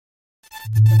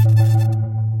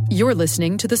You're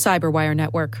listening to the Cyberwire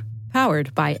Network,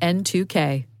 powered by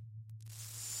N2K.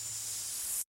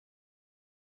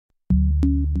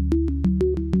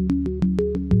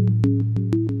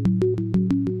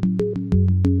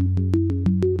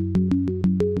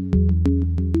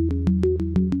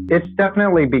 It's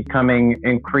definitely becoming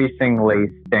increasingly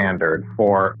standard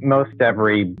for most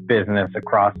every business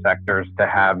across sectors to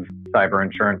have cyber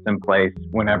insurance in place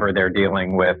whenever they're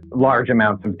dealing with large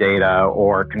amounts of data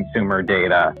or consumer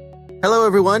data. Hello,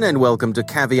 everyone, and welcome to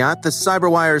Caveat, the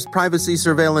CyberWire's privacy,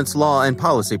 surveillance, law, and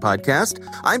policy podcast.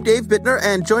 I'm Dave Bittner,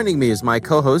 and joining me is my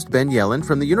co-host, Ben Yelin,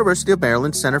 from the University of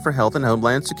Maryland Center for Health and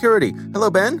Homeland Security. Hello,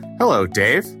 Ben. Hello,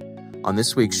 Dave. On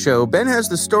this week's show, Ben has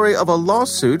the story of a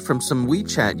lawsuit from some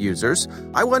WeChat users.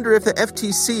 I wonder if the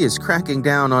FTC is cracking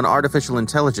down on artificial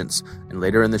intelligence. And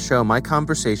later in the show, my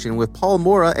conversation with Paul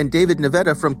Mora and David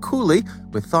Nevada from Cooley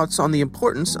with thoughts on the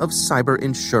importance of cyber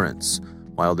insurance.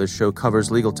 While this show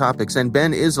covers legal topics and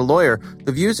Ben is a lawyer,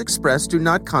 the views expressed do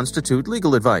not constitute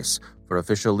legal advice. For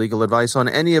official legal advice on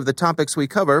any of the topics we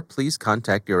cover, please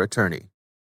contact your attorney.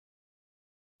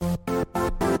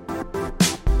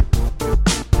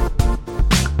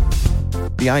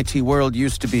 The IT world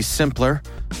used to be simpler.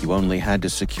 You only had to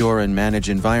secure and manage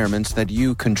environments that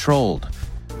you controlled.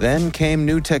 Then came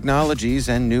new technologies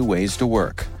and new ways to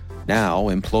work. Now,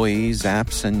 employees,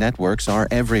 apps, and networks are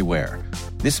everywhere.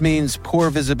 This means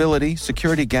poor visibility,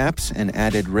 security gaps, and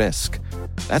added risk.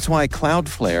 That's why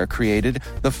Cloudflare created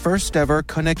the first-ever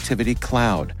connectivity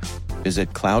cloud.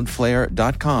 Visit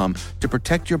cloudflare.com to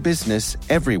protect your business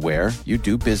everywhere you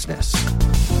do business.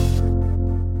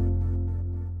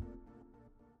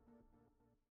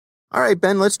 All right,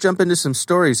 Ben, let's jump into some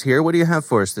stories here. What do you have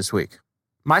for us this week?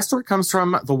 My story comes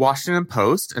from the Washington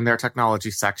Post in their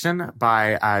technology section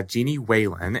by Jeannie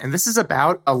Whalen. And this is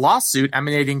about a lawsuit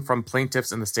emanating from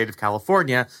plaintiffs in the state of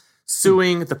California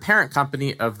suing the parent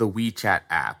company of the WeChat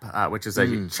app, which is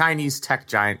a Chinese tech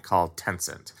giant called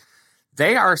Tencent.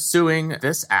 They are suing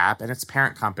this app and its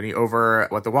parent company over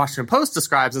what the Washington Post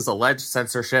describes as alleged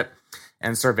censorship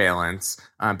and surveillance,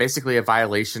 basically a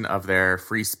violation of their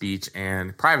free speech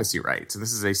and privacy rights. And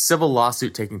this is a civil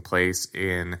lawsuit taking place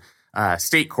in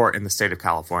state court in the state of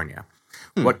California.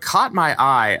 What caught my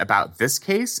eye about this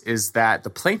case is that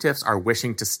the plaintiffs are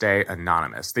wishing to stay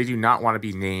anonymous. They do not want to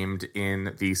be named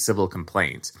in the civil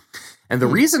complaint. And the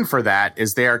reason for that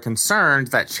is they are concerned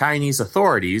that Chinese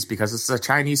authorities, because it's a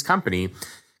Chinese company,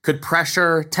 could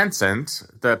pressure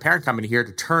Tencent, the parent company here,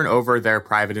 to turn over their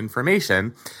private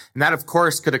information. And that, of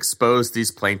course, could expose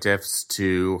these plaintiffs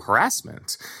to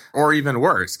harassment, or even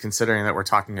worse, considering that we're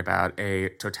talking about a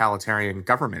totalitarian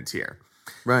government here.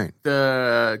 Right.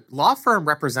 The law firm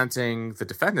representing the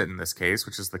defendant in this case,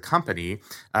 which is the company,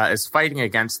 is fighting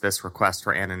against this request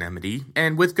for anonymity,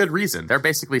 and with good reason. They're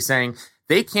basically saying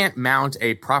they can't mount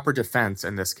a proper defense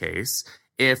in this case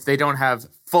if they don't have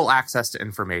full access to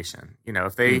information. You know,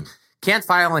 if they can't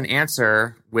file an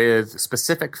answer with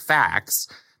specific facts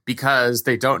because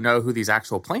they don't know who these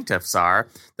actual plaintiffs are,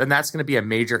 then that's going to be a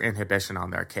major inhibition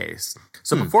on their case.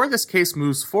 So before this case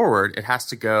moves forward, it has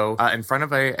to go in front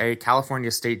of a California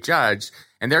state judge,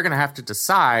 and they're going to have to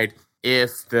decide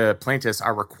if the plaintiffs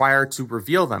are required to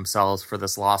reveal themselves for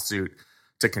this lawsuit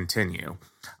to continue.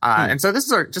 And so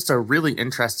this is just a really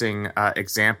interesting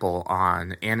example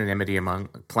on anonymity among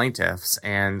plaintiffs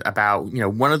and about,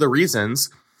 one of the reasons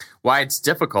why it's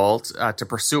difficult to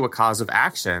pursue a cause of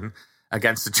action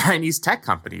against a Chinese tech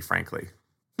company, frankly.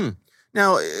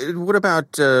 Now, what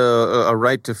about a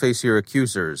right to face your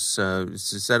accusers?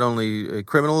 Is that only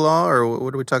criminal law, or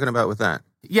what are we talking about with that?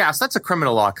 Yeah, so that's a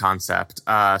criminal law concept.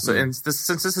 Since this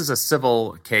is a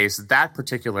civil case, that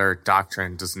particular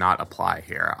doctrine does not apply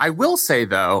here. I will say,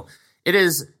 though, it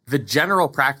is the general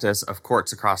practice of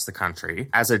courts across the country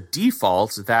as a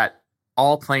default that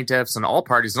all plaintiffs and all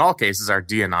parties in all cases are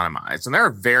de-anonymized. And there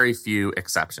are very few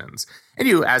exceptions. And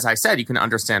as I said, you can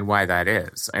understand why that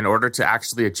is. In order to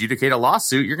actually adjudicate a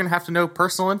lawsuit, you're going to have to know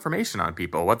personal information on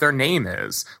people, what their name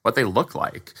is, what they look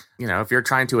like. If you're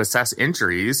trying to assess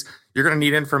injuries, you're going to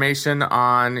need information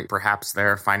on perhaps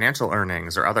their financial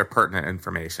earnings or other pertinent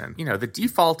information. The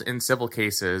default in civil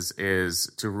cases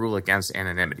is to rule against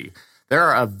anonymity. There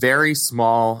are a very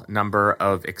small number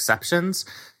of exceptions.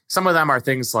 Some of them are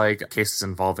things like cases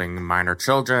involving minor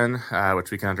children,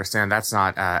 which we can understand that's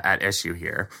not at issue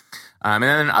here. And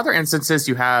then in other instances,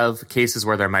 you have cases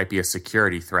where there might be a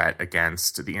security threat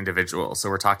against the individual. So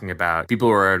we're talking about people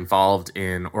who are involved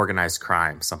in organized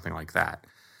crime, something like that.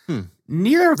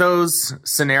 Neither of those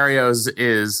scenarios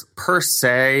is per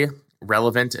se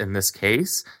relevant in this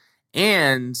case.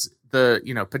 And the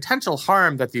potential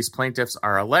harm that these plaintiffs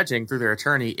are alleging through their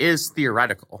attorney is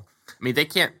theoretical. I mean, they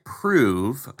can't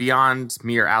prove beyond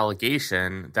mere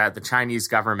allegation that the Chinese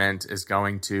government is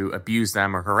going to abuse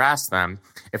them or harass them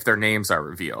if their names are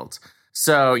revealed.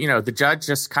 So, the judge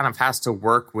just kind of has to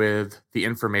work with the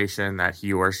information that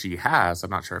he or she has. I'm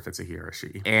not sure if it's a he or a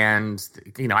she. And,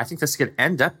 I think this could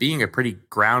end up being a pretty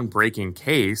groundbreaking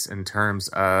case in terms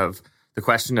of the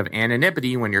question of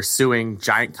anonymity when you're suing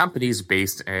giant companies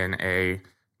based in a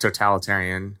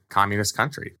totalitarian communist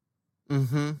country.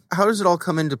 Mm-hmm. How does it all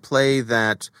come into play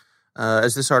that,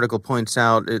 as this article points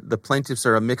out, the plaintiffs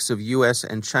are a mix of U.S.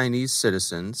 and Chinese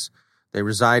citizens? They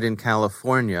reside in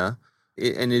California.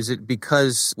 And is it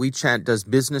because WeChat does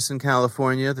business in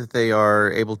California that they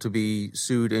are able to be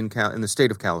sued in the state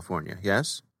of California?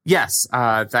 Yes? Yes,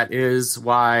 that is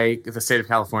why the state of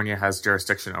California has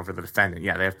jurisdiction over the defendant.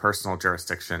 Yeah, they have personal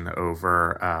jurisdiction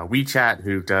over WeChat,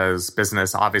 who does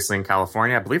business, obviously, in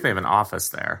California. I believe they have an office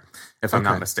there, if I'm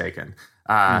not mistaken.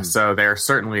 So they're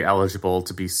certainly eligible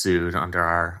to be sued under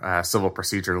our civil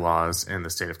procedure laws in the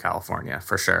state of California,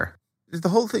 for sure. The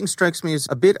whole thing strikes me as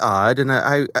a bit odd, and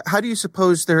how do you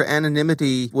suppose their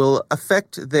anonymity will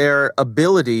affect their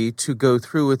ability to go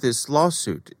through with this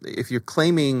lawsuit? If you're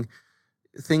claiming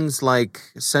things like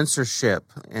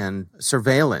censorship and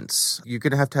surveillance, you're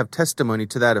going to have testimony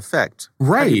to that effect.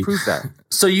 Right. How do you prove that?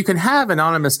 So you can have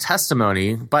anonymous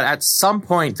testimony, but at some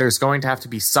point there's going to have to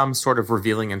be some sort of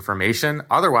revealing information.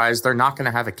 Otherwise, they're not going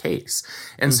to have a case.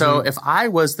 And so if I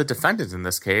was the defendant in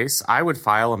this case, I would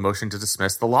file a motion to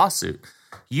dismiss the lawsuit.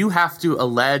 You have to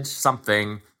allege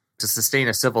something to sustain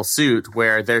a civil suit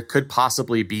where there could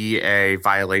possibly be a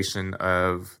violation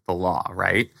of the law,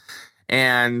 right?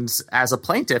 And as a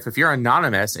plaintiff, if you're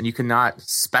anonymous and you cannot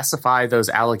specify those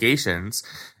allegations,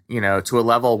 to a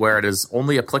level where it is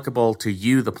only applicable to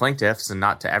you, the plaintiffs, and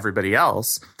not to everybody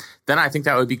else, then I think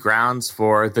that would be grounds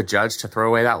for the judge to throw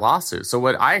away that lawsuit. So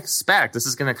what I expect, this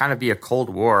is going to kind of be a Cold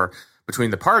War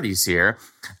between the parties here.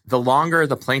 The longer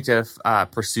the plaintiff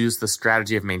pursues the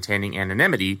strategy of maintaining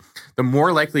anonymity, the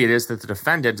more likely it is that the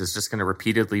defendant is just going to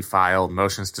repeatedly file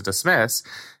motions to dismiss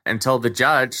until the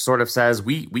judge sort of says,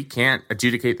 we can't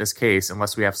adjudicate this case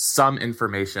unless we have some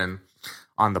information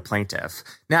on the plaintiff.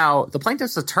 Now, the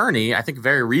plaintiff's attorney, I think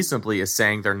very reasonably, is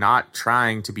saying they're not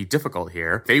trying to be difficult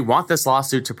here. They want this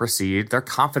lawsuit to proceed. They're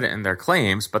confident in their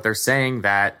claims, but they're saying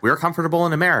that we're comfortable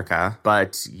in America,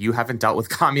 but you haven't dealt with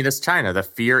communist China. The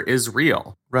fear is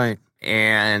real. Right.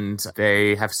 And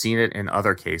they have seen it in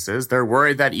other cases. They're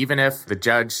worried that even if the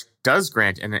judge does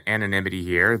grant an anonymity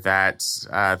here, that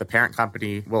the parent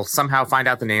company will somehow find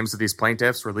out the names of these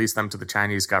plaintiffs, release them to the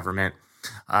Chinese government,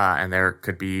 and there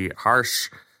could be harsh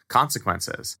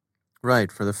consequences.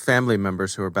 Right, for the family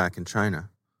members who are back in China.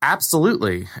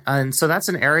 Absolutely. And so that's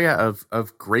an area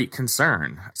of great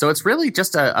concern. So it's really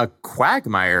just a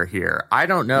quagmire here. I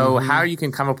don't know how you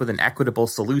can come up with an equitable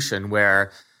solution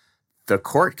where the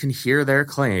court can hear their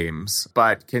claims,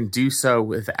 but can do so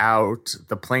without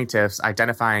the plaintiffs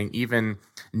identifying even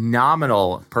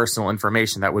nominal personal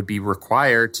information that would be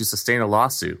required to sustain a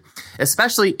lawsuit,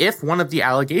 especially if one of the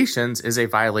allegations is a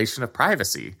violation of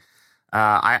privacy.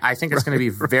 I think it's going to be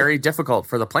very difficult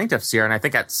for the plaintiffs here. And I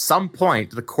think at some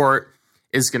point, the court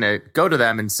is going to go to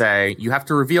them and say, you have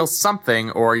to reveal something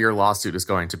or your lawsuit is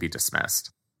going to be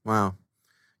dismissed. Wow.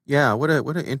 Yeah, what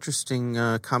an interesting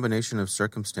combination of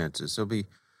circumstances. It'll be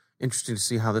interesting to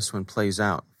see how this one plays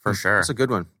out. For sure. That's a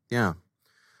good one. Yeah.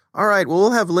 All right. Well,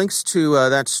 we'll have links to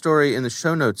that story in the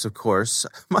show notes, of course.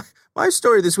 My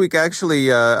story this week, actually,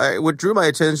 what drew my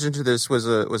attention to this was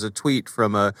a tweet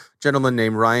from a gentleman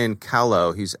named Ryan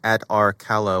Callow. He's at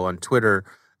 @rcallow on Twitter.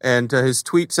 And his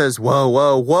tweet says, whoa,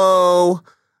 whoa, whoa.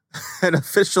 An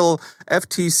official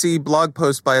FTC blog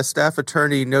post by a staff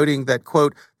attorney noting that,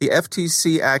 quote, the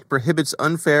FTC Act prohibits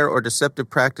unfair or deceptive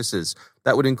practices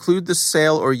that would include the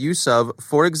sale or use of,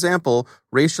 for example,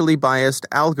 racially biased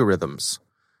algorithms.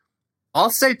 I'll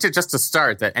say just to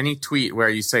start that any tweet where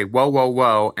you say, whoa, whoa,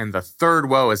 whoa, and the third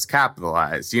whoa is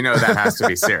capitalized, that has to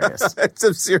be serious. It's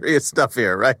some serious stuff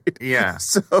here, right? Yeah.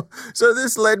 So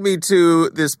this led me to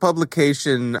this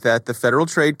publication that the Federal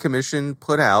Trade Commission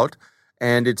put out,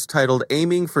 and it's titled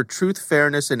Aiming for Truth,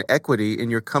 Fairness, and Equity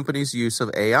in Your Company's Use of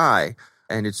AI.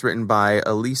 And it's written by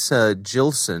Elisa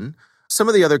Gilson. Some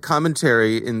of the other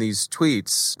commentary in these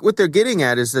tweets, what they're getting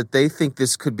at is that they think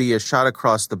this could be a shot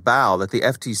across the bow, that the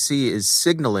FTC is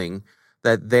signaling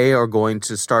that they are going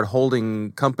to start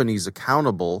holding companies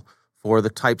accountable for the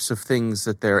types of things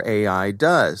that their AI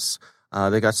does.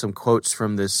 They got some quotes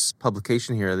from this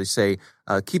publication here. They say,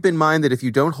 keep in mind that if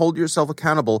you don't hold yourself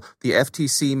accountable, the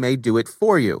FTC may do it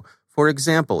for you. For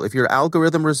example, if your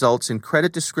algorithm results in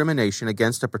credit discrimination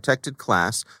against a protected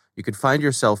class, you could find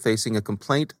yourself facing a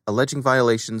complaint alleging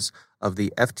violations of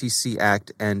the FTC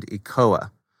Act and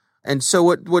ECOA. And so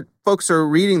what folks are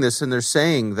reading this, and they're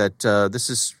saying that this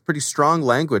is pretty strong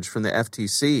language from the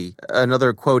FTC.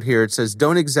 Another quote here, it says,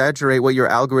 "Don't exaggerate what your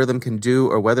algorithm can do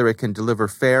or whether it can deliver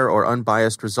fair or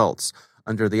unbiased results.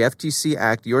 Under the FTC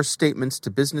Act, your statements to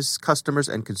business customers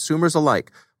and consumers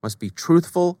alike must be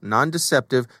truthful,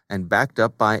 non-deceptive, and backed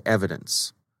up by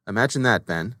evidence." Imagine that,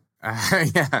 Ben.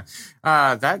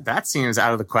 That seems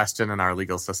out of the question in our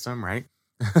legal system, right?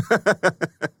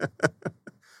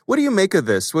 What do you make of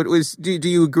this? Do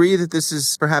you agree that this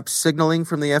is perhaps signaling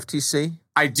from the FTC?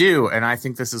 I do, and I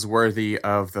think this is worthy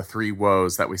of the 3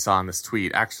 woes that we saw in this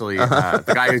tweet. Actually,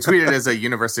 the guy who tweeted is a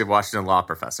University of Washington law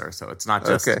professor, so it's not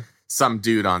just some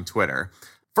dude on Twitter.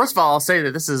 First of all, I'll say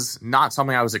that this is not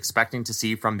something I was expecting to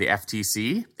see from the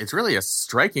FTC. It's really a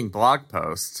striking blog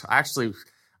post.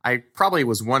 I probably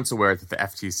was once aware that the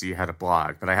FTC had a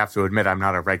blog, but I have to admit I'm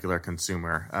not a regular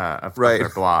consumer of their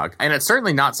blog. And it's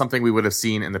certainly not something we would have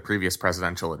seen in the previous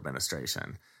presidential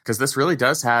administration, because this really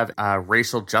does have a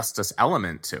racial justice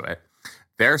element to it.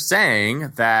 They're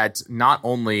saying that not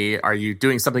only are you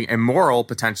doing something immoral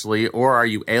potentially, or are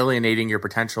you alienating your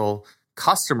potential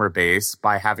customer base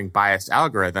by having biased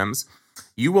algorithms,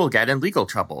 you will get in legal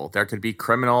trouble. There could be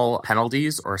criminal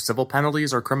penalties or civil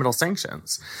penalties or criminal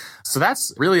sanctions. So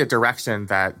that's really a direction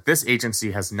that this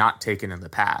agency has not taken in the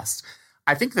past.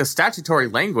 I think the statutory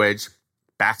language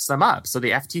backs them up. So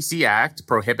the FTC Act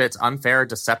prohibits unfair,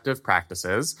 deceptive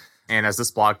practices. And as this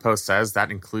blog post says,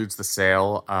 that includes the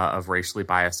sale of racially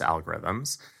biased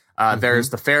algorithms. There's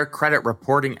the Fair Credit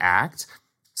Reporting Act.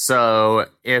 So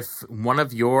if one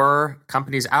of your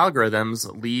company's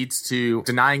algorithms leads to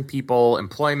denying people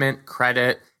employment,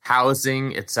 credit,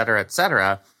 housing, et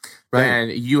cetera, then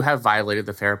you have violated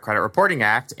the Fair Credit Reporting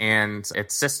Act and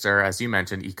its sister, as you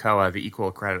mentioned, ECOA, the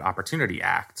Equal Credit Opportunity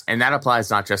Act. And that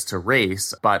applies not just to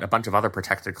race, but a bunch of other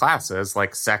protected classes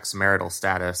like sex, marital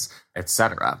status, et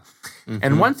cetera.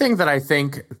 And one thing that I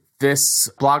think this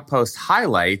blog post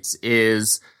highlights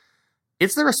is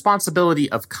it's the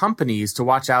responsibility of companies to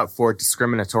watch out for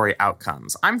discriminatory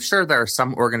outcomes. I'm sure there are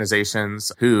some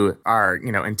organizations who are,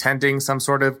 intending some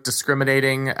sort of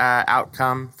discriminating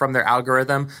outcome from their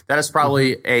algorithm. That is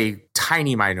probably a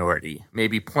tiny minority,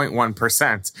 maybe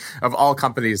 0.1% of all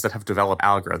companies that have developed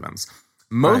algorithms.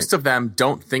 Most of them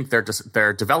don't think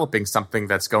they're developing something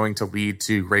that's going to lead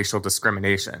to racial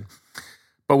discrimination.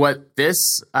 But what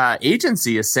this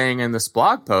agency is saying in this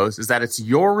blog post is that it's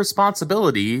your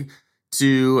responsibility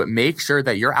to make sure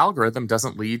that your algorithm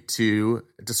doesn't lead to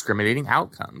discriminating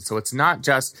outcomes. So it's not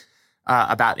just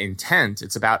about intent,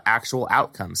 it's about actual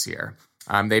outcomes here.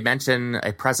 They mention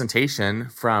a presentation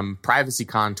from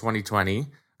PrivacyCon 2020.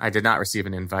 I did not receive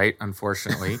an invite,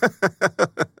 unfortunately.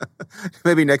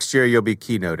 Maybe next year you'll be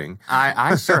keynoting.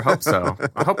 I sure hope so.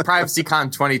 I hope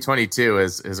PrivacyCon 2022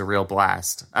 is a real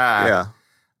blast.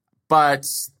 But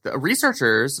the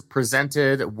researchers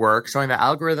presented work showing that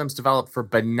algorithms developed for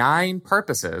benign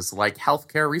purposes like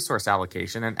healthcare resource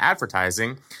allocation and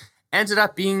advertising ended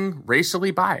up being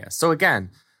racially biased. So again,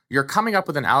 you're coming up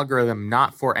with an algorithm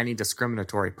not for any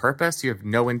discriminatory purpose. You have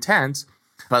no intent.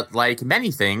 But like many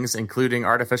things, including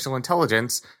artificial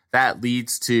intelligence, that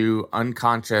leads to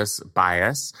unconscious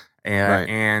bias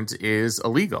and is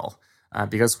illegal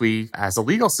because we, as a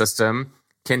legal system,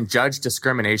 can judge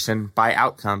discrimination by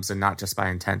outcomes and not just by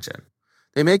intention.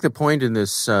 They make the point in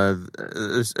this,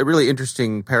 there's a really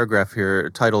interesting paragraph here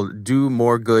titled, "Do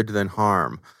More Good Than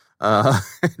Harm."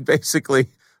 Basically,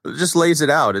 it just lays it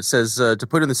out. It says, to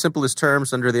put in the simplest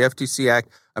terms, under the FTC Act,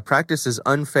 a practice is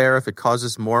unfair if it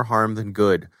causes more harm than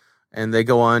good. And they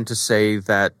go on to say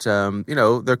that,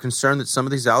 they're concerned that some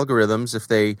of these algorithms, if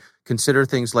they consider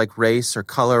things like race or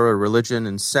color or religion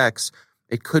and sex,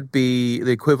 it could be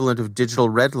the equivalent of digital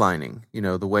redlining,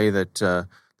 the way that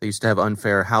they used to have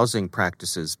unfair housing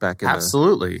practices back in the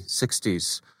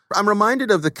 60s. I'm reminded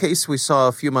of the case we saw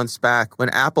a few months back when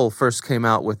Apple first came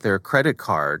out with their credit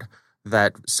card,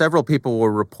 that several people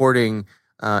were reporting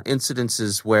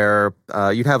incidences where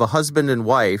you'd have a husband and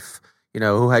wife,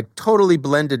 who had totally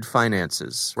blended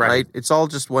finances, right? It's all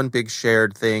just one big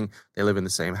shared thing. They live in the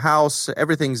same house.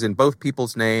 Everything's in both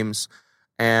people's names.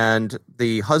 And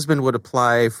the husband would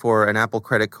apply for an Apple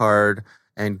credit card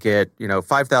and get,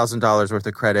 $5,000 worth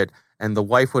of credit, and the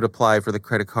wife would apply for the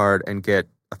credit card and get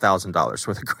 $1,000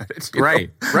 worth of credit. Right.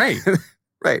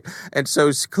 Right. And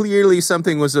so clearly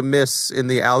something was amiss in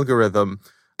the algorithm.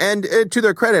 And to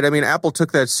their credit, Apple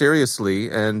took that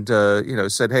seriously and,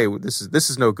 said, hey, this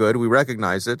is no good. We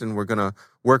recognize it, and we're going to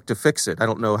work to fix it. I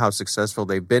don't know how successful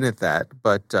they've been at that,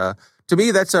 but to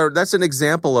me, that's an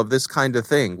example of this kind of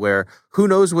thing where who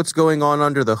knows what's going on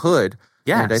under the hood.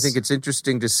 Yes. And I think it's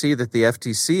interesting to see that the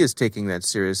FTC is taking that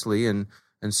seriously and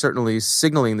certainly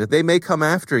signaling that they may come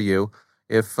after you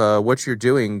if what you're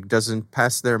doing doesn't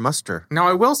pass their muster. Now,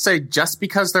 I will say just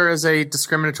because there is a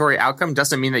discriminatory outcome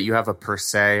doesn't mean that you have a per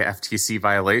se FTC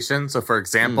violation. So, for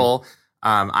example,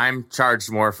 I'm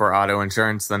charged more for auto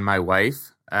insurance than my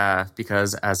wife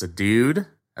because as a dude,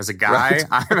 as a guy, right.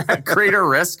 I'm at greater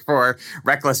risk for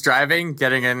reckless driving,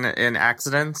 getting in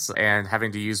accidents, and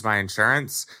having to use my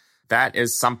insurance. That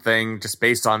is something just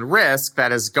based on risk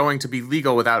that is going to be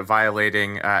legal without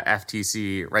violating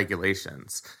FTC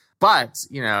regulations. But,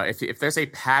 if there's a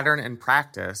pattern in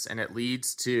practice and it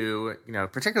leads to,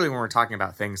 particularly when we're talking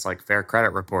about things like fair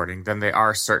credit reporting, then they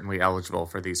are certainly eligible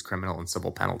for these criminal and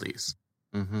civil penalties.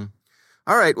 Mm-hmm.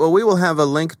 All right. Well, we will have a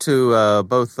link to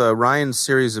both Ryan's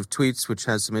series of tweets, which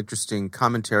has some interesting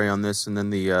commentary on this, and then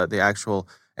the actual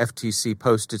FTC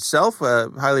post itself.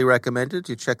 Highly recommended.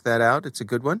 You check that out. It's a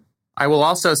good one. I will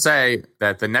also say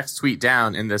that the next tweet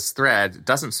down in this thread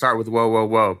doesn't start with whoa, whoa,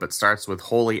 whoa, but starts with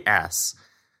holy S.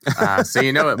 So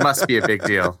it must be a big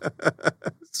deal.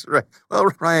 That's right. Well,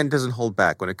 Ryan doesn't hold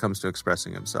back when it comes to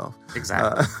expressing himself.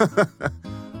 Exactly.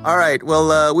 All right.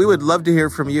 Well, we would love to hear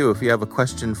from you. If you have a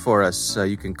question for us,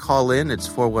 you can call in. It's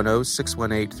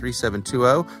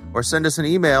 410-618-3720, or send us an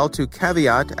email to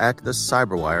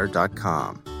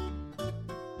caveat@thecyberwire.com.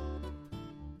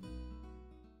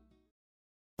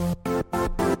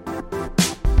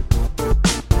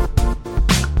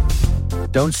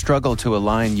 Don't struggle to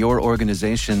align your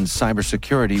organization's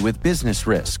cybersecurity with business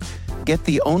risk. Get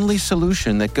the only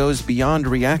solution that goes beyond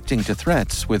reacting to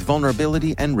threats with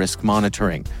vulnerability and risk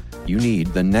monitoring. You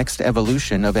need the next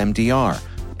evolution of MDR,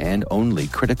 and only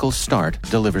Critical Start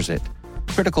delivers it.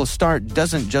 Critical Start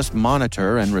doesn't just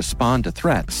monitor and respond to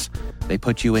threats. They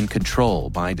put you in control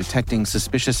by detecting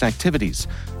suspicious activities,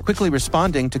 quickly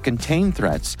responding to contain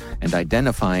threats, and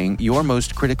identifying your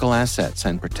most critical assets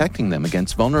and protecting them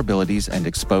against vulnerabilities and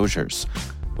exposures.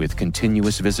 With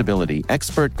continuous visibility,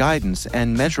 expert guidance,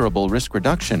 and measurable risk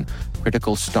reduction,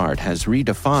 Critical Start has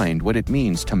redefined what it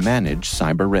means to manage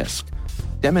cyber risk.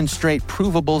 Demonstrate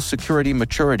provable security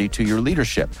maturity to your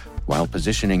leadership while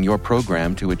positioning your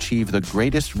program to achieve the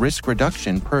greatest risk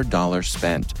reduction per dollar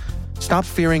spent. Stop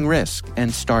fearing risk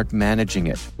and start managing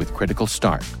it with Critical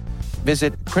Start.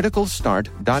 Visit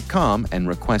criticalstart.com and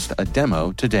request a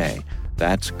demo today.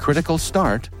 That's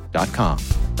criticalstart.com.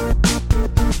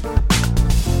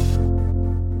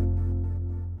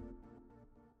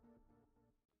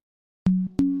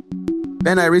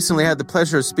 Ben, I recently had the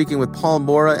pleasure of speaking with Paul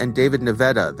Mora and David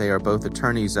Nevada. They are both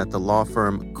attorneys at the law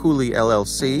firm Cooley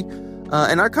LLC.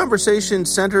 And our conversation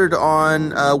centered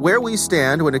on where we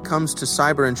stand when it comes to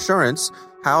cyber insurance,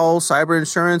 how cyber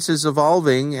insurance is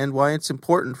evolving, and why it's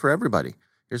important for everybody.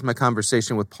 Here's my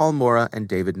conversation with Paul Mora and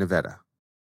David Nevada.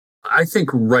 I think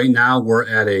right now we're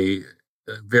at a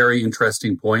very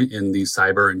interesting point in the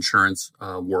cyber insurance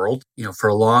world. For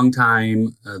a long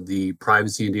time, the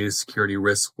privacy and data security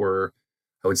risks were,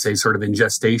 I would say, sort of in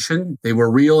gestation. They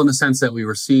were real in the sense that we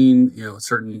were seeing,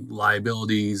 certain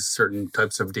liabilities, certain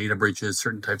types of data breaches,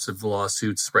 certain types of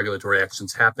lawsuits, regulatory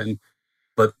actions happen.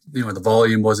 But, the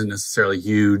volume wasn't necessarily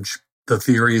huge. The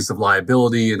theories of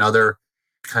liability and other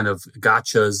kind of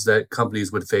gotchas that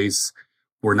companies would face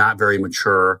were not very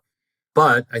mature.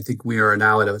 But I think we are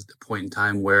now at a point in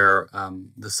time where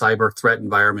the cyber threat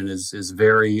environment is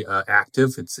very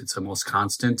active. It's almost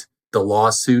constant. The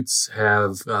lawsuits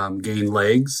have gained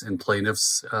legs, and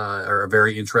plaintiffs are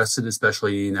very interested,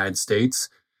 especially in the United States,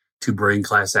 to bring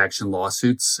class action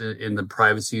lawsuits in the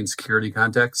privacy and security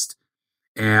context.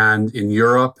 And in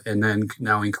Europe, and then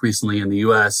now increasingly in the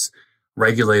U.S.,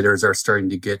 regulators are starting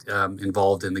to get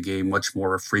involved in the game much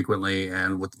more frequently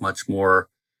and with much more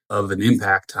of an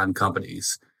impact on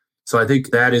companies. So I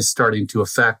think that is starting to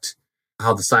affect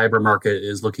how the cyber market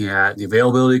is looking at the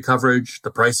availability of coverage,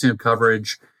 the pricing of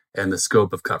coverage, and the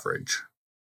scope of coverage.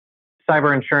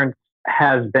 Cyber insurance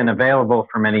has been available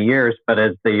for many years, but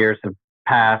as the years have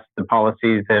passed, the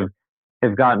policies have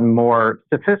gotten more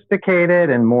sophisticated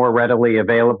and more readily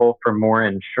available for more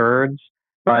insureds.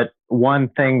 But one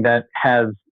thing that has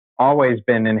always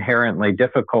been inherently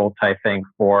difficult, I think,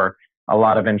 for a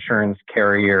lot of insurance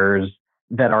carriers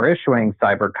that are issuing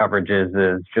cyber coverages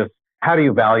is just how do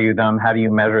you value them? How do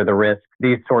you measure the risk?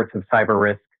 These sorts of cyber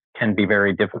risks can be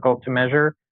very difficult to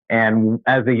measure. And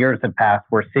as the years have passed,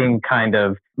 we're seeing kind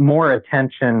of more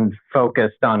attention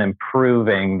focused on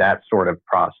improving that sort of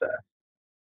process.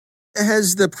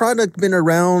 Has the product been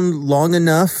around long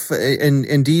enough, and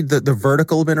indeed the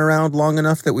vertical been around long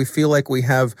enough that we feel like we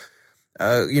have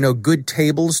good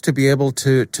tables to be able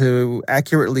to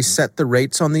accurately set the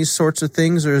rates on these sorts of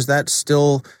things, or is that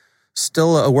still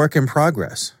a work in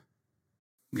progress?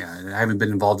 Yeah, I haven't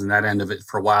been involved in that end of it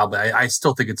for a while, but I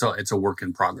still think it's a work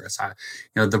in progress.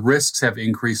 The risks have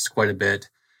increased quite a bit,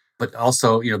 but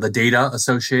also the data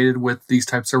associated with these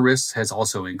types of risks has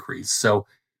also increased. So,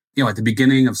 at the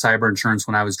beginning of cyber insurance,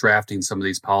 when I was drafting some of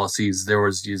these policies, there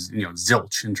was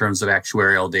zilch in terms of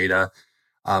actuarial data.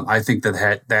 I think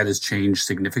that has changed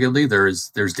significantly. There's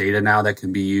data now that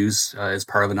can be used as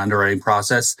part of an underwriting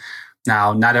process.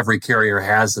 Now, not every carrier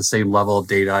has the same level of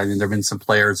data. I mean, there have been some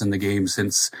players in the game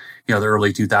since, the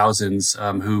early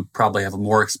 2000s who probably have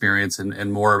more experience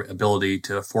and more ability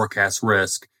to forecast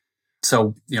risk.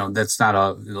 So, that's not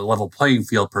a level playing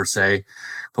field per se.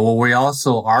 But what we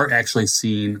also are actually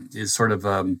seeing is sort of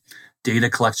data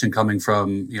collection coming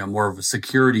from, more of a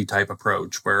security type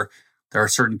approach where there are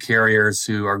certain carriers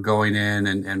who are going in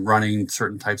and running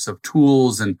certain types of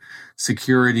tools and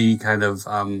security kind of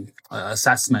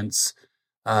assessments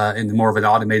in more of an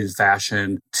automated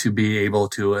fashion to be able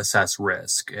to assess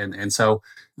risk. And so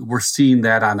we're seeing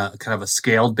that on a kind of a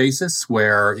scaled basis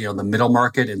where, the middle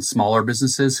market and smaller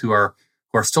businesses who are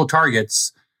still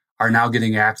targets are now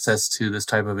getting access to this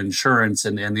type of insurance.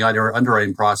 And the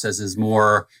underwriting process is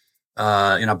more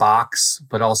in a box,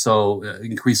 but also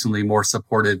increasingly more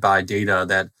supported by data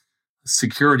that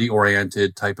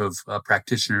security-oriented type of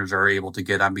practitioners are able to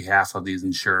get on behalf of these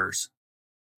insurers.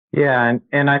 Yeah,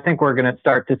 and I think we're going to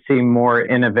start to see more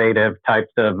innovative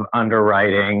types of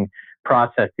underwriting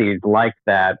processes like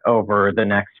that over the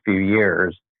next few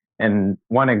years. And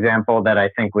one example that I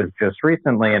think was just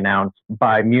recently announced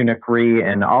by Munich Re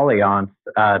and Allianz,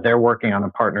 they're working on a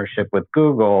partnership with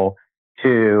Google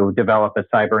to develop a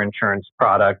cyber insurance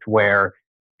product where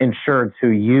insureds who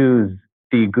use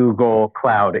the Google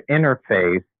Cloud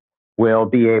interface will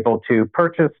be able to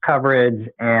purchase coverage,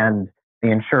 and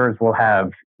the insurers will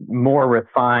have more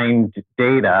refined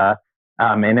data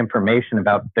and information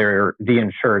about the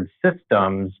insured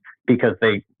systems because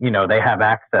they have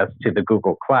access to the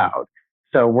Google Cloud.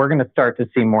 So we're going to start to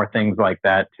see more things like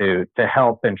that to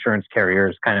help insurance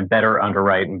carriers kind of better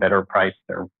underwrite and better price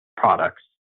their products.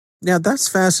 Yeah, that's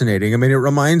fascinating. I mean, it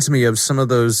reminds me of some of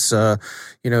those,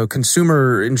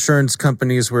 consumer insurance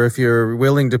companies where if you're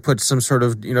willing to put some sort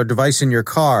of, device in your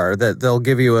car, that they'll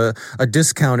give you a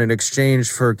discount in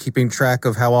exchange for keeping track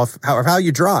of how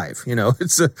you drive.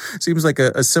 It seems like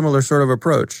a similar sort of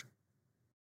approach.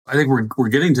 I think we're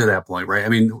getting to that point, right? I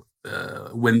mean,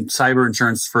 when cyber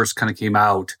insurance first kind of came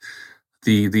out,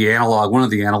 the analog, one of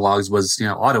the analogs was,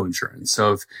 auto insurance.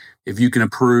 So if you can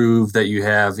prove that you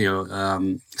have,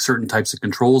 certain types of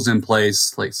controls in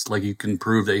place, like you can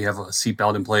prove that you have a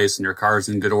seatbelt in place and your car is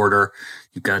in good order,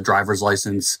 you've got a driver's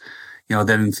license, then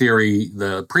in theory,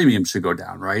 the premium should go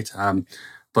down, right?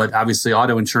 But obviously,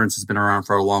 auto insurance has been around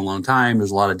for a long, long time.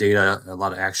 There's a lot of data, a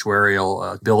lot of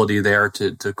actuarial ability there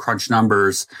to crunch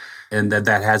numbers. And that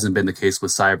hasn't been the case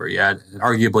with cyber yet. And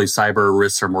arguably, cyber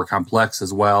risks are more complex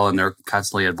as well, and they're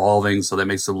constantly evolving, so that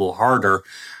makes it a little harder.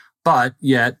 But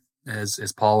yet,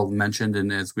 as Paul mentioned,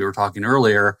 and as we were talking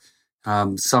earlier,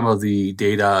 some of the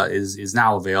data is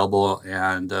now available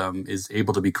and is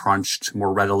able to be crunched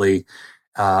more readily.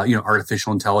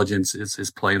 Artificial intelligence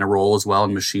is playing a role as well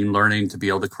in machine learning to be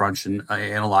able to crunch and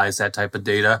analyze that type of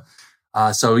data.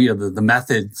 So the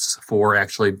methods for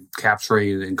actually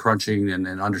capturing and crunching and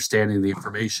understanding the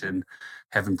information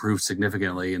have improved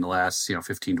significantly in the last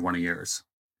 15, 20 years.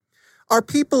 Are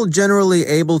people generally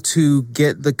able to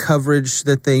get the coverage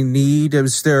that they need?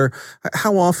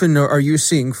 How often are you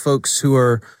seeing folks who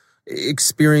are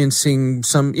experiencing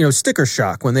some, sticker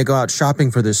shock when they go out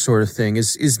shopping for this sort of thing?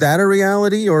 Is that a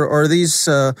reality, or are these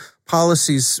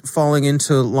policies falling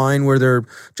into line where they're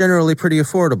generally pretty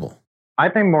affordable? I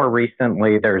think more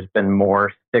recently there's been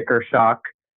more sticker shock.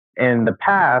 In the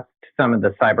past, some of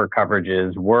the cyber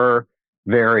coverages were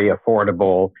very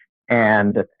affordable.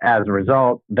 And as a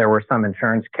result, there were some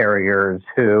insurance carriers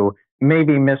who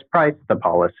maybe mispriced the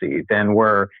policies and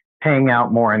were paying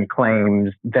out more in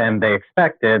claims than they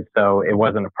expected. So it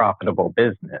wasn't a profitable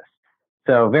business.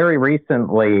 So very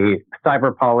recently,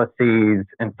 cyber policies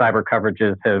and cyber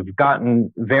coverages have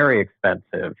gotten very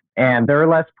expensive. And there are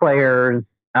less players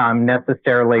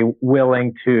necessarily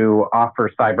willing to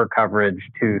offer cyber coverage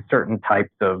to certain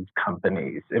types of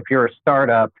companies. If you're a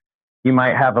startup, you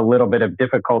might have a little bit of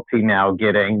difficulty now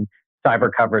getting cyber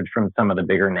coverage from some of the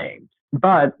bigger names.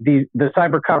 But the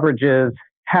cyber coverages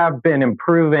have been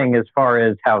improving as far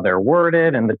as how they're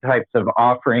worded and the types of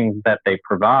offerings that they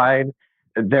provide.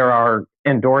 There are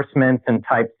endorsements and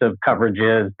types of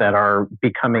coverages that are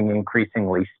becoming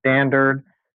increasingly standard,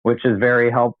 which is very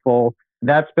helpful.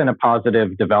 That's been a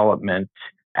positive development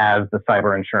as the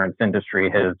cyber insurance industry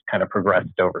has kind of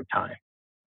progressed over time.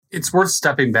 It's worth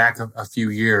stepping back a few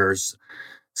years.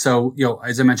 So,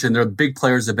 as I mentioned, there are big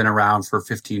players that have been around for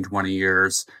 15, 20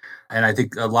 years. And I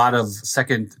think a lot of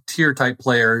second tier type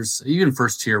players, even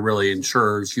first tier really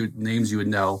insurers, names you would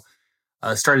know,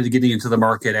 started getting into the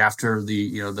market after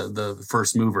the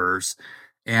first movers.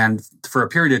 And for a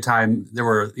period of time, there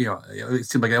were, it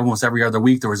seemed like almost every other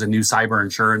week, there was a new cyber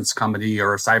insurance company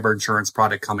or a cyber insurance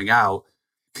product coming out,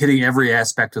 hitting every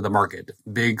aspect of the market,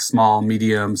 big, small,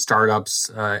 medium,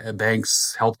 startups,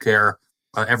 banks, healthcare,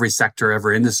 every sector,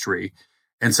 every industry.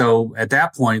 And so at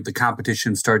that point, the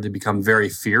competition started to become very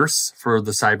fierce for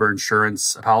the cyber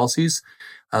insurance policies.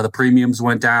 The premiums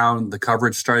went down, the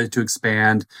coverage started to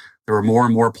expand. There were more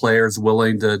and more players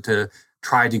willing to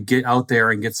try to get out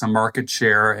there and get some market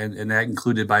share. And that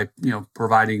included by,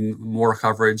 providing more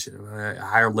coverage,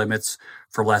 higher limits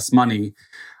for less money.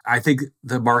 I think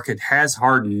the market has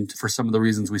hardened for some of the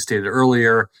reasons we stated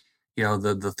earlier.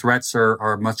 The threats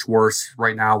are much worse.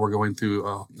 Right now, we're going through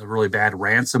a really bad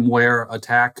ransomware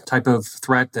attack type of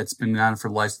threat that's been on for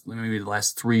the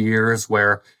last 3 years,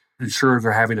 where insurers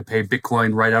are having to pay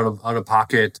Bitcoin right out of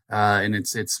pocket, and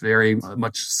it's very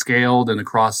much scaled and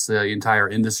across the entire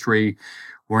industry.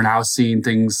 We're now seeing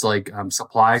things like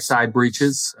supply side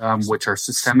breaches, which are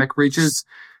systemic breaches.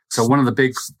 So one of the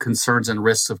big concerns and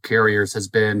risks of carriers has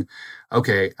been,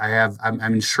 okay,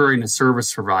 I'm insuring a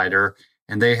service provider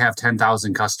and they have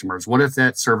 10,000 customers. What if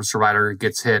that service provider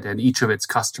gets hit and each of its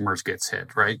customers gets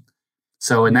hit, right?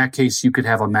 So in that case, you could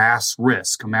have a mass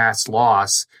risk, a mass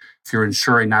loss, if you're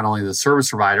insuring not only the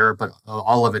service provider, but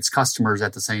all of its customers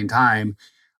at the same time,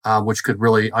 which could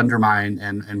really undermine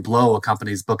and blow a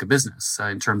company's book of business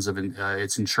in terms of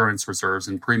its insurance reserves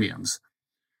and premiums.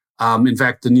 In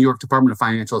fact, the New York Department of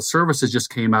Financial Services just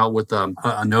came out with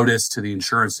a notice to the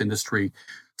insurance industry,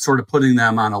 sort of putting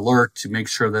them on alert to make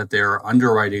sure that they're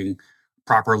underwriting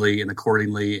properly and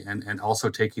accordingly, and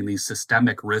also taking these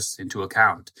systemic risks into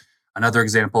account. Another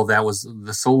example of that was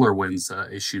the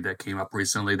SolarWinds issue that came up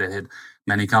recently that hit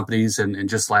many companies. And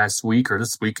just last week, or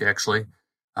this week actually,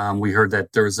 we heard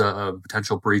that there was a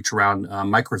potential breach around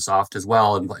Microsoft as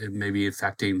well, and maybe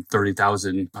affecting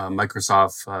 30,000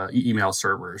 Microsoft email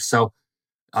servers. So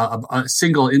a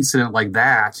single incident like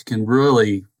that can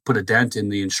really put a dent in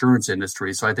the insurance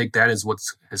industry. So I think that is what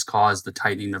has caused the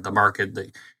tightening of the market,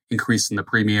 the increase in the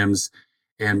premiums,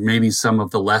 and maybe some of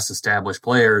the less established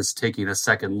players taking a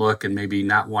second look and maybe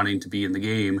not wanting to be in the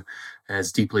game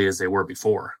as deeply as they were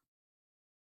before.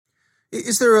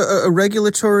 Is there a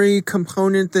regulatory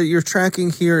component that you're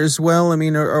tracking here as well? I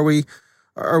mean, are we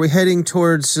heading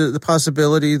towards the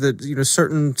possibility that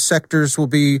certain sectors will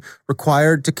be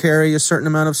required to carry a certain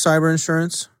amount of cyber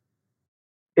insurance?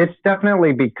 It's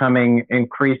definitely becoming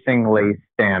increasingly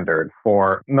standard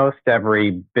for most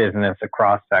every business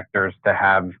across sectors to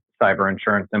have cyber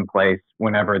insurance in place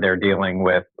whenever they're dealing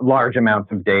with large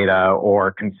amounts of data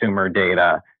or consumer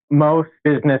data. Most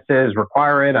businesses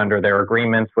require it under their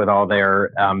agreements with all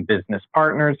their business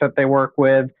partners that they work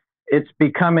with. It's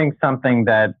becoming something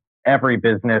that every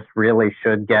business really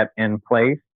should get in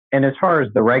place. And as far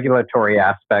as the regulatory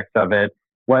aspects of it,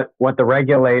 what the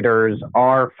regulators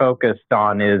are focused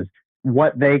on is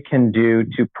what they can do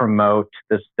to promote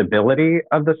the stability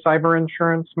of the cyber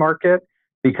insurance market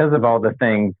because of all the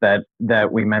things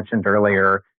that we mentioned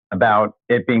earlier about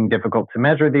it being difficult to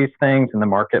measure these things and the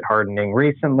market hardening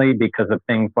recently because of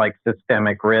things like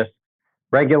systemic risk.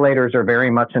 Regulators are very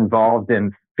much involved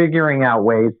in figuring out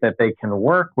ways that they can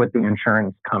work with the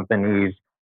insurance companies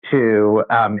to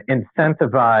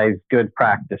incentivize good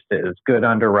practices, good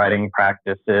underwriting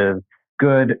practices,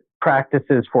 good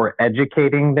practices for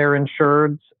educating their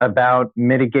insureds about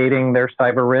mitigating their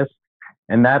cyber risks.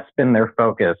 And that's been their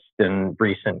focus in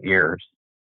recent years.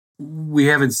 We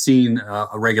haven't seen a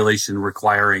regulation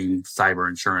requiring cyber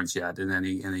insurance yet in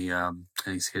any kind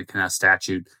of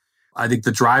statute. I think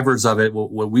the drivers of it,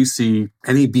 what we see,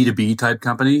 any B2B type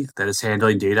company that is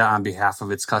handling data on behalf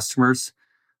of its customers,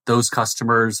 those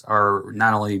customers are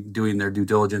not only doing their due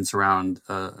diligence around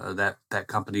that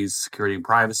company's security and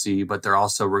privacy, but they're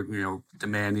also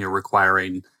demanding or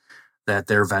requiring that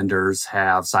their vendors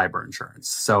have cyber insurance.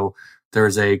 So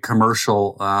there's a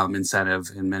commercial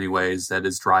incentive in many ways that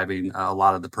is driving a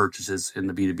lot of the purchases in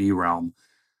the B2B realm.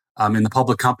 In the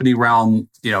public company realm,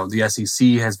 the SEC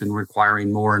has been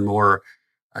requiring more and more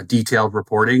detailed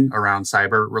reporting around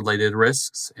cyber-related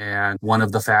risks. And one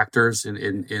of the factors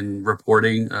in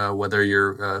reporting whether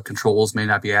your controls may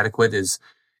not be adequate is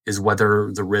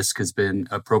whether the risk has been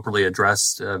appropriately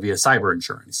addressed via cyber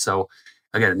insurance. So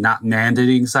again, not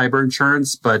mandating cyber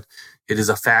insurance, but it is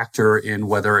a factor in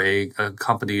whether a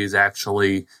company is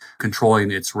actually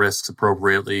controlling its risks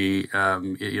appropriately,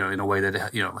 in a way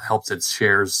that helps its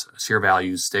share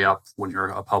values stay up when you're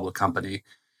a public company.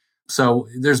 So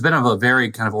there's been a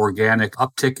very kind of organic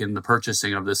uptick in the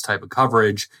purchasing of this type of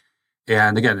coverage.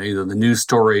 And again, the news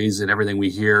stories and everything we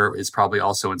hear is probably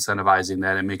also incentivizing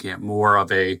that and making it more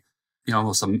of a,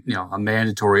 almost a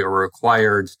mandatory or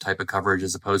required type of coverage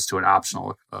as opposed to an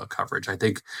optional coverage. I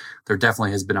think there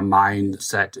definitely has been a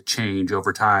mindset change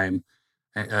over time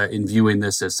in viewing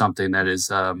this as something that is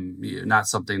not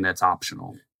something that's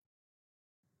optional.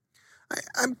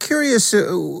 I'm curious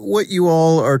what you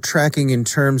all are tracking in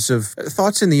terms of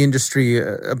thoughts in the industry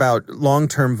about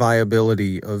long-term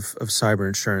viability of cyber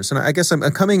insurance. And I guess I'm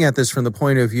coming at this from the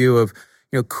point of view of,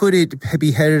 could it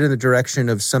be headed in the direction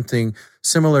of something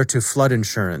similar to flood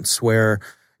insurance, where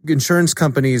insurance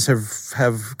companies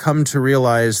have come to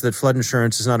realize that flood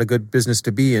insurance is not a good business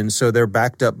to be in, so they're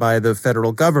backed up by the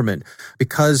federal government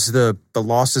because the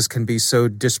losses can be so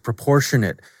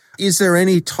disproportionate. Is there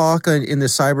any talk in the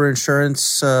cyber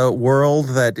insurance world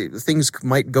that things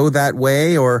might go that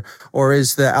way, or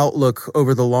is the outlook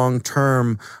over the long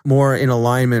term more in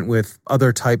alignment with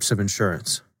other types of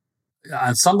insurance?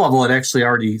 On some level, it actually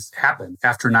already happened.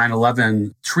 After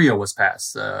 9/11, TRIA was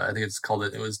passed. I think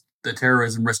it was the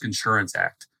Terrorism Risk Insurance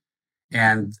Act.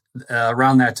 And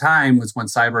around that time was when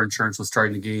cyber insurance was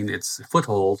starting to gain its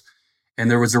foothold.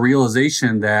 And there was a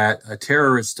realization that a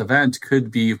terrorist event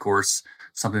could be, of course,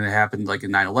 something that happened like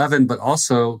in 9/11, but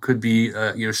also could be,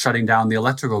 shutting down the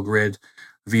electrical grid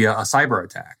via a cyber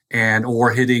attack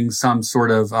or hitting some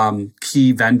sort of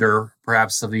key vendor,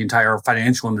 perhaps of the entire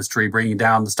financial industry, bringing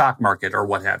down the stock market or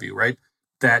what have you, right?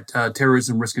 That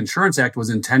Terrorism Risk Insurance Act was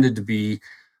intended to be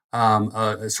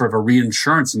a sort of a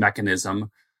reinsurance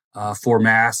mechanism for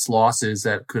mass losses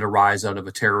that could arise out of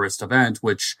a terrorist event,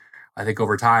 which I think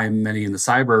over time, many in the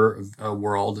cyber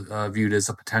world viewed as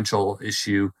a potential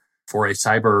issue for a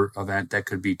cyber event that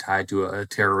could be tied to a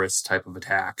terrorist type of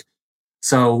attack.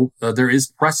 So there is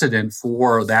precedent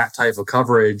for that type of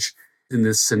coverage in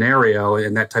this scenario,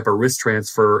 and that type of risk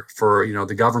transfer for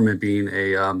the government being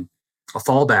a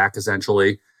fallback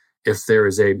essentially if there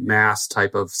is a mass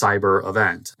type of cyber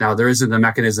event. Now there isn't a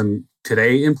mechanism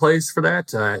today in place for that.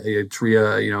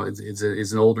 TRIA,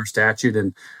 is an older statute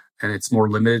and it's more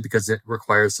limited because it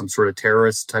requires some sort of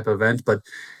terrorist type of event, but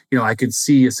I could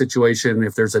see a situation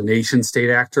if there's a nation state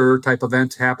actor type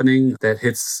event happening that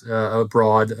hits a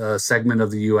broad segment of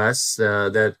the U.S.,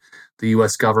 that the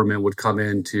U.S. government would come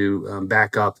in to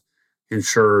back up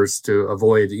insurers to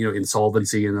avoid,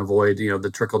 insolvency and avoid,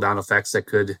 the trickle down effects that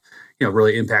could,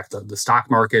 really impact the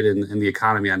stock market and the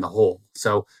economy on the whole.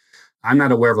 So I'm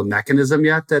not aware of a mechanism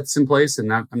yet that's in place,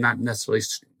 and I'm not necessarily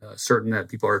certain that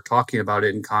people are talking about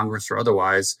it in Congress or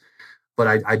otherwise.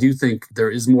 But I do think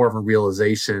there is more of a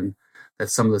realization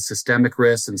that some of the systemic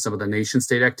risks and some of the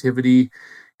nation-state activity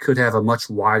could have a much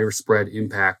wider spread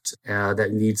impact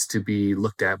that needs to be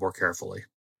looked at more carefully.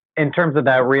 In terms of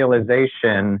that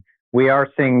realization, we are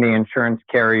seeing the insurance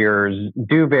carriers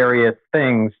do various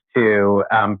things to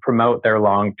promote their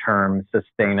long-term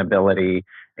sustainability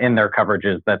in their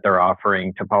coverages that they're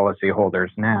offering to policyholders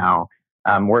now.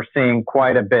 We're seeing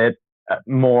quite a bit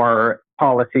more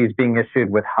policies being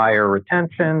issued with higher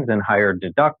retentions and higher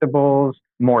deductibles,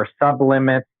 more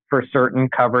sublimits for certain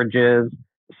coverages.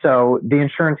 So the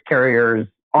insurance carriers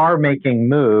are making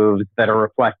moves that are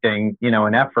reflecting,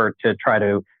 an effort to try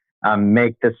to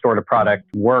make this sort of product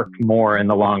work more in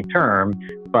the long term.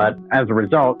 But as a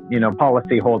result,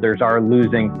 policyholders are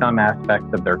losing some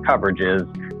aspects of their coverages.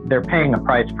 They're paying a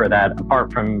price for that.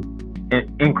 Apart from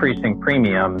increasing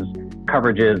premiums,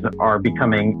 coverages are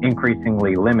becoming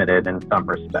increasingly limited in some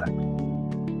respects.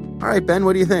 All right, Ben,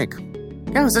 what do you think?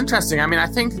 Yeah, it was interesting. I mean, I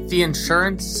think the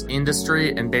insurance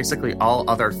industry and basically all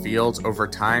other fields over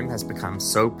time has become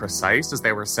so precise, as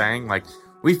they were saying. Like,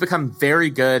 we've become very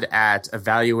good at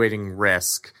evaluating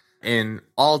risk in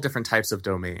all different types of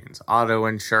domains: auto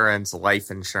insurance, life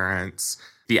insurance.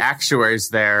 The actuaries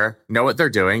there know what they're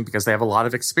doing because they have a lot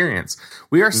of experience.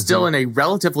 We are still in a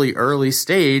relatively early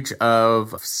stage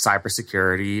of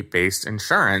cybersecurity-based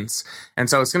insurance. And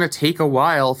so it's going to take a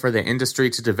while for the industry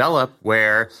to develop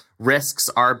where risks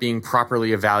are being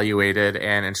properly evaluated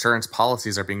and insurance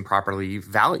policies are being properly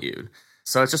valued.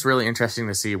 So it's just really interesting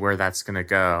to see where that's going to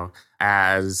go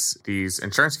as these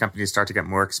insurance companies start to get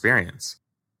more experience.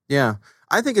 Yeah.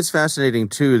 I think it's fascinating,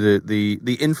 too,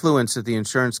 the influence that the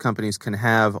insurance companies can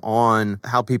have on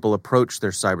how people approach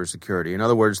their cybersecurity. In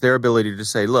other words, their ability to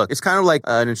say, look, it's kind of like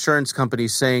an insurance company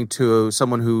saying to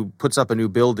someone who puts up a new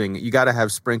building, you got to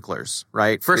have sprinklers,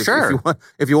 right? Sure.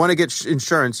 If you want to get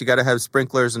insurance, you got to have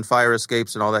sprinklers and fire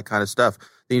escapes and all that kind of stuff.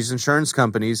 These insurance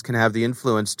companies can have the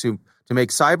influence to make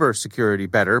cybersecurity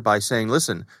better by saying,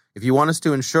 listen, if you want us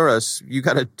to insure us, you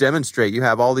got to demonstrate you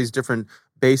have all these different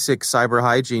basic cyber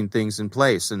hygiene things in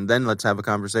place, and then let's have a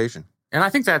conversation. And I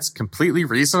think that's completely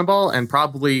reasonable and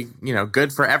probably,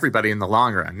 good for everybody in the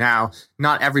long run. Now,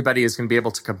 not everybody is going to be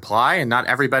able to comply, and not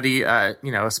everybody,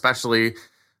 especially,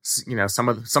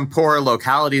 some poor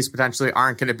localities potentially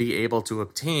aren't going to be able to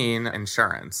obtain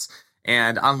insurance.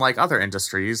 And unlike other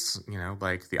industries,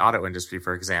 like the auto industry,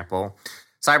 for example,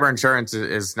 cyber insurance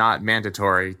is not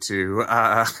mandatory to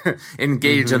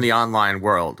engage in the online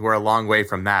world. We're a long way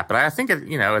from that. But I think,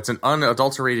 it's an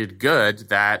unadulterated good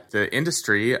that the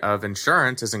industry of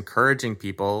insurance is encouraging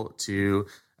people to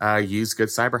use good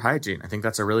cyber hygiene. I think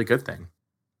that's a really good thing.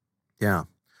 Yeah.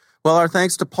 Well, our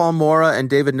thanks to Paul Mora and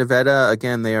David Nevada.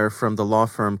 Again, they are from the law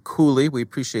firm Cooley. We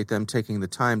appreciate them taking the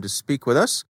time to speak with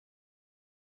us.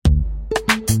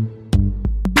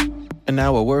 And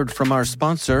now a word from our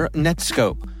sponsor,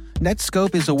 Netskope.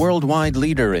 Netskope is a worldwide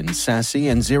leader in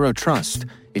SASE and Zero Trust.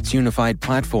 Its unified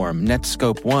platform,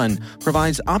 Netskope One,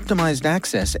 provides optimized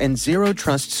access and Zero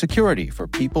Trust security for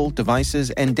people,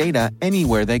 devices, and data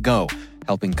anywhere they go,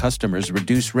 helping customers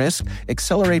reduce risk,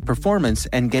 accelerate performance,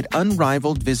 and get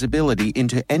unrivaled visibility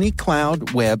into any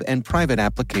cloud, web, and private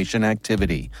application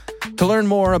activity. To learn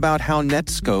more about how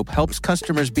Netskope helps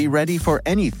customers be ready for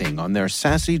anything on their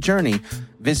SASE journey,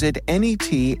 visit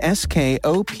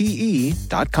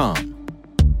netskope.com.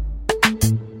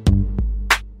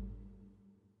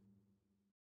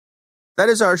 That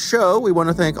is our show. We want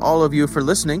to thank all of you for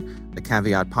listening. The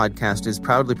Caveat podcast is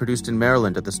proudly produced in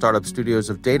Maryland at the startup studios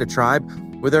of Data Tribe,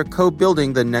 where they're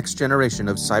co-building the next generation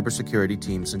of cybersecurity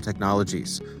teams and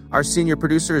technologies. Our senior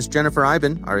producer is Jennifer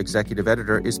Iben. Our executive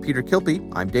editor is Peter Kilpie.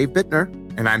 I'm Dave Bittner.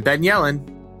 And I'm Ben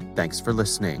Yellen. Thanks for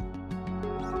listening.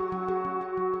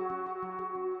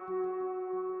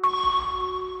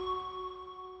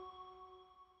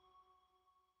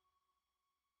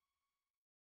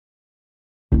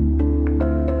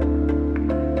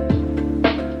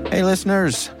 Hey,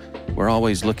 listeners. We're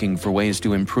always looking for ways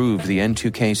to improve the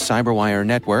N2K CyberWire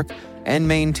network and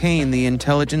maintain the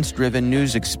intelligence-driven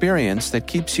news experience that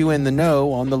keeps you in the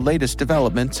know on the latest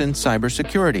developments in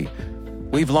cybersecurity.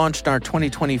 We've launched our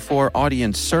 2024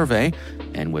 audience survey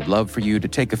and would love for you to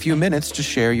take a few minutes to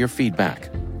share your feedback.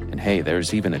 And hey,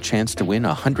 there's even a chance to win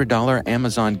a $100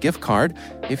 Amazon gift card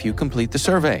if you complete the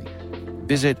survey.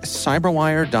 Visit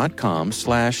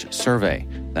cyberwire.com/survey.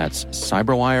 That's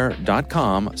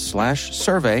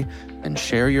cyberwire.com/survey and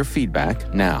share your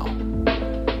feedback now.